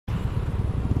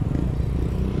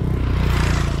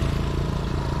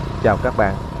Chào các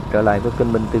bạn, trở lại với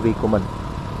kênh Minh TV của mình.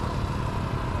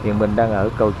 Hiện mình đang ở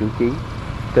cầu Chủ Chí,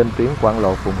 trên tuyến Quản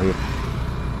Lộ Phụng Hiệp.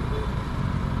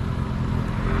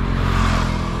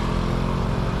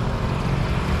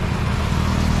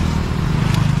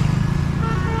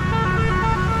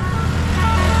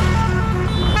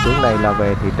 Hướng này là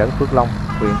về thị trấn Phước Long,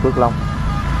 huyện Phước Long.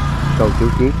 Cầu Chủ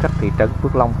Chí cách thị trấn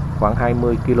Phước Long khoảng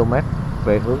 20 km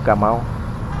về hướng Cà Mau.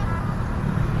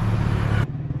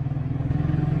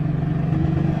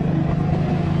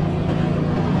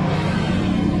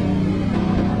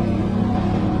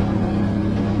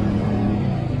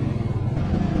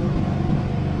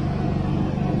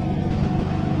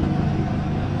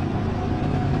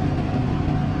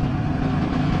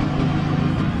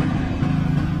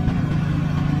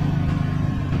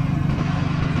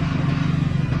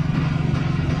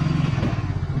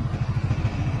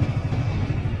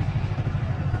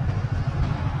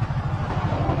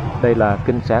 Đây là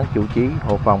Kênh sáng Chủ Chí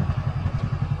Hộ Phòng.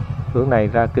 Hướng này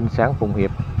ra Kênh sáng Phụng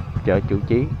Hiệp, chợ Chủ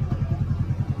Chí.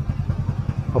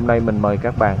 Hôm nay mình mời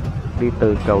các bạn đi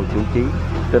từ cầu Chủ Chí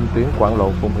trên tuyến Quản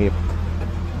Lộ Phụng Hiệp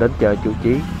đến chợ Chủ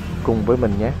Chí cùng với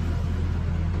mình nhé.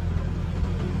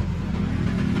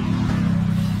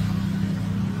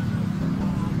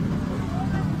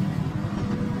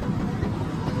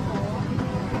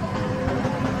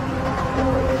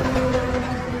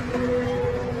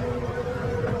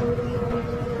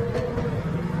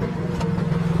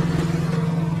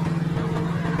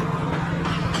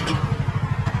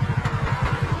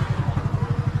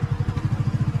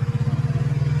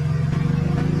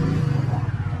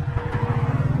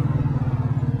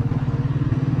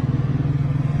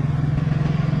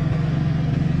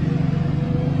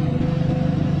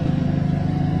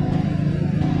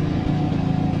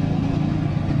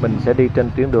 Mình sẽ đi trên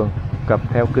tuyến đường cập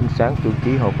theo Kênh sáng Chủ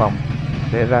Chí Hộ Phòng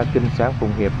để ra Kênh sáng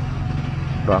Phụng Hiệp,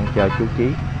 đoạn chợ Chủ Chí.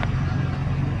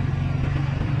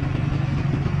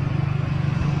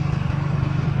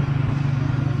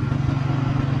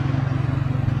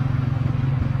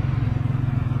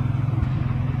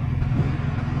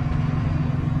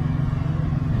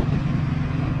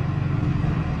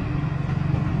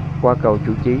 Qua cầu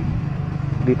Chủ Chí,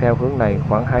 đi theo hướng này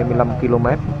khoảng 25 km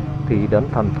thì đến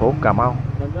thành phố Cà Mau.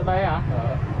 Đến đây hả?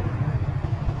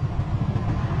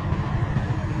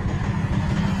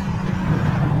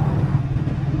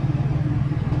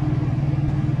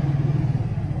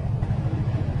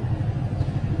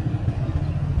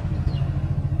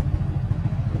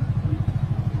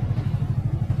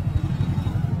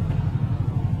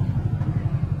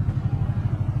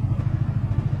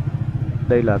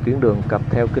 Đây là tuyến đường cập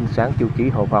theo Kênh sáng Chủ Chí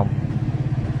Hộ Phòng.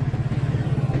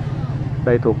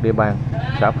 Đây thuộc địa bàn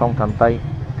xã Phong Thạnh Tây,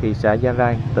 thị xã Gia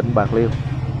Rai, tỉnh Bạc Liêu.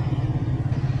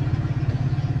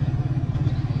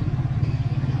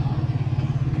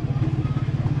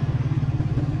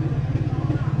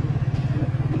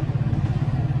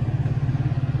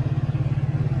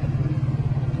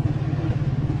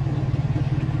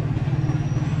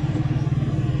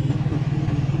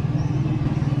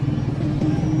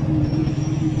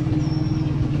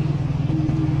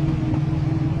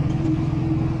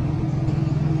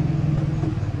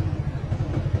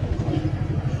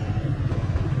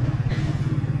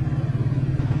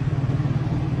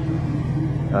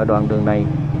 Ở đoạn đường này,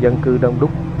 dân cư đông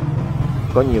đúc,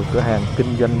 có nhiều cửa hàng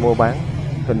kinh doanh mua bán,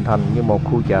 hình thành như một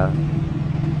khu chợ.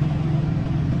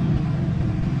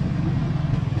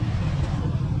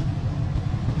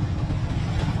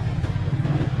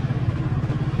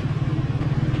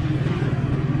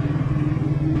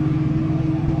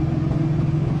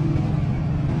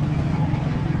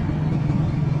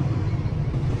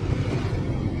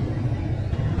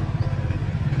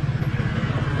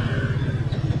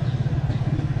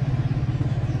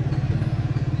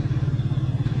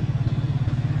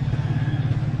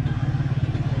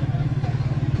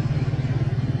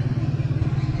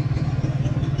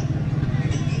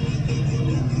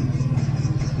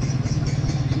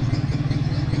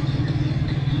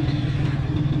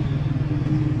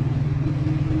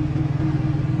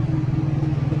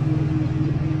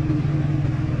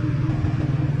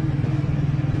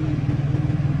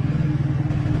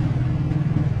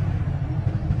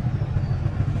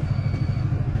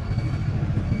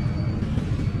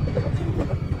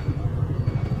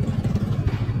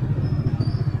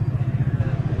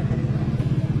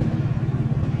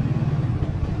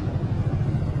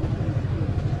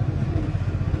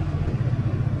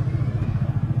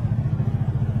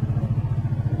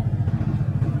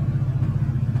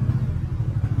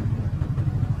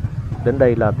 Đến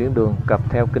đây là tuyến đường cập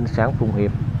theo Kênh sáng Phụng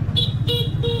Hiệp.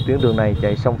 Tuyến đường này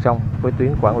chạy song song với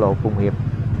tuyến Quản Lộ Phụng Hiệp.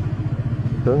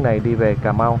 hướng này đi về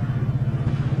Cà Mau.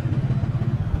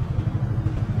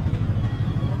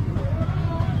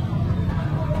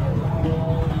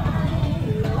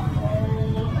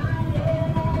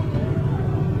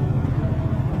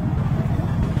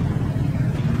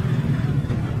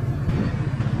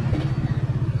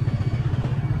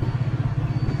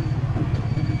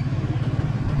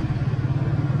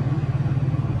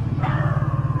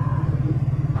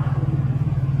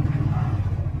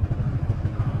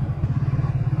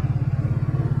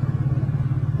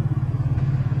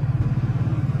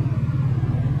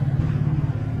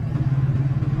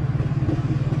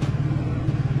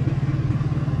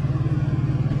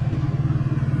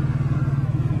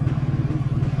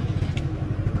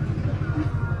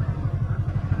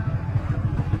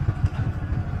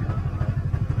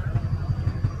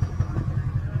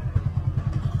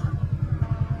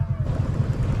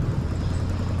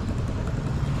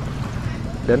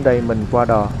 Đến đây mình qua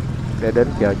đò để đến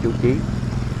chợ Chủ Chí.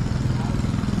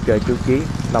 Chợ Chủ Chí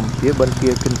nằm phía bên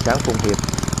kia kinh sáng Phụng Hiệp.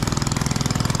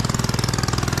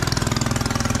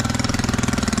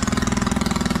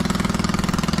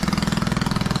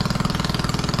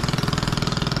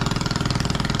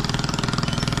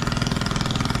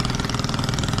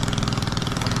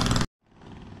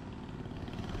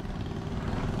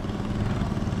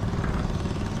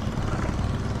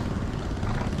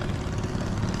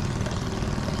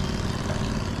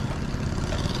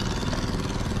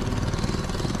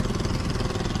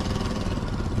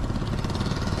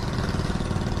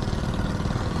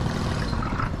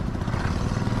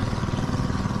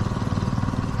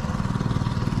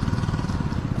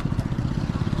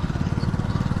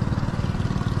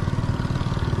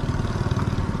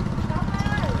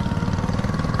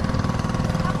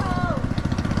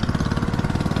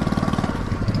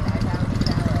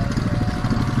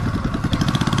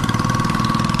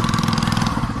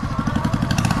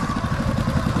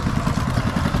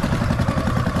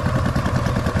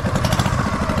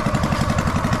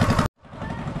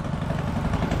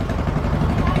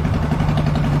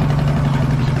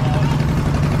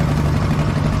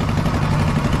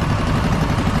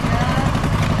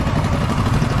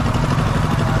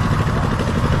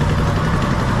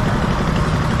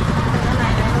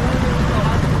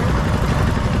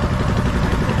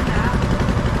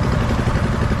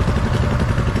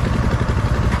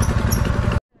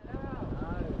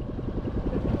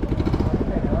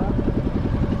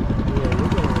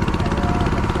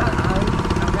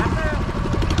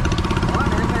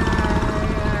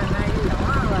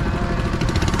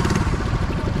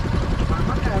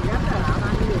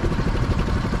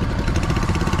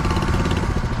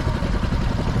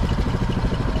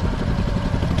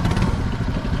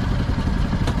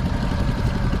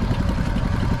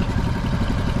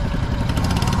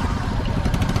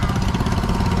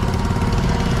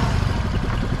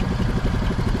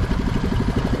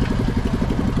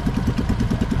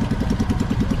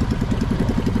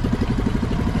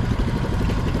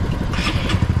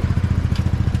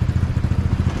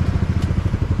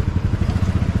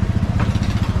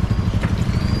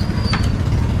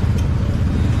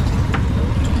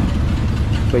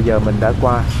 Bây giờ mình đã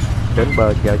qua đến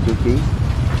bờ chợ Chủ Chí.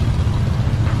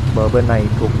 Bờ bên này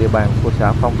thuộc địa bàn của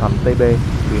xã Phong Thạnh Tây B,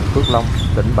 huyện Phước Long,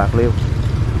 tỉnh Bạc Liêu.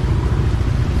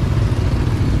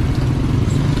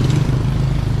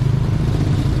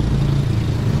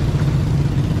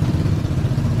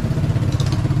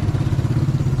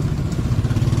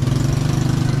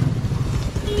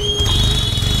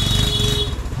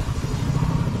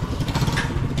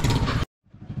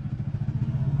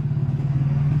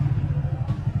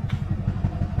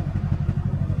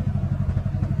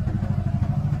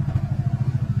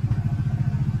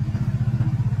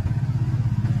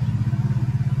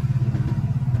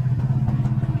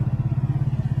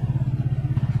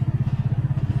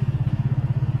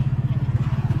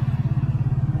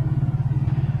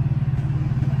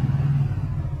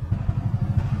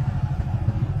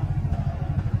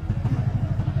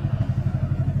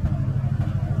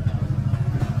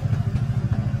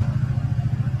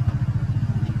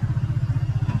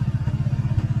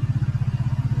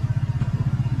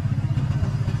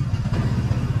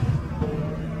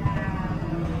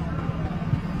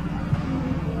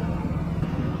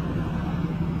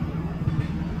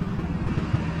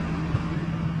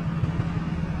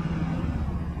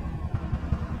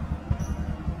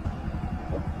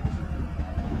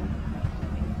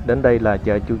 Đến đây là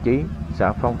chợ Chủ Chí,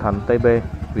 xã Phong Thạnh Tây B,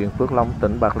 huyện Phước Long,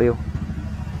 tỉnh Bạc Liêu.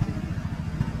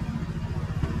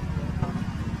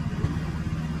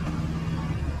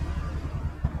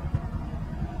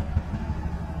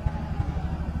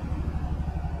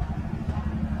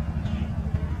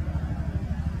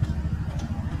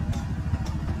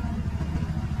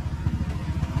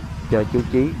 Chợ Chủ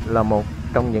Chí là một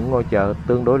trong những ngôi chợ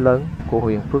tương đối lớn của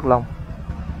huyện Phước Long.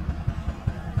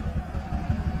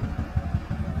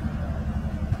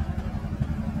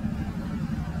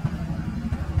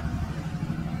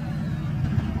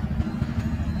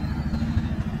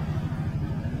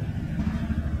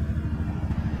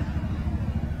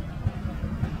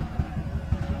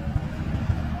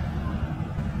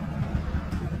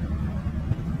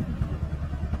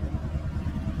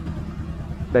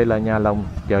 Đây là nhà lồng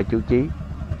chợ Chủ Chí.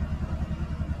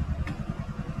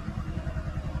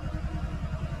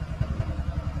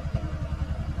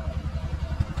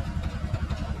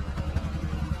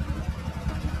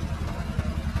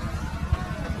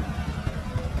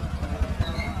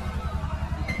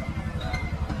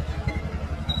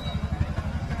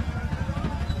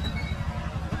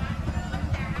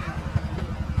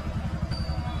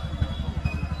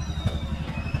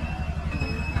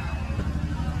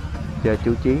 Chợ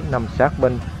Chủ Chí nằm sát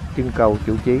bên chân cầu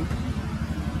Chủ Chí.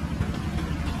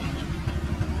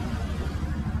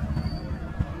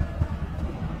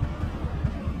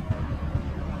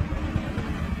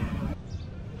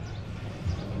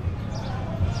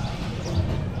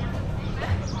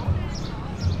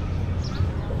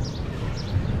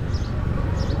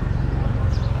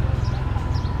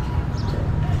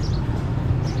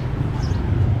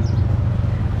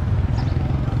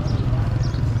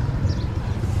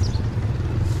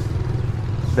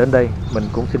 Đến đây mình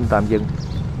cũng xin tạm dừng.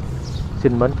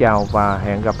 Xin mến chào và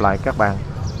hẹn gặp lại các bạn.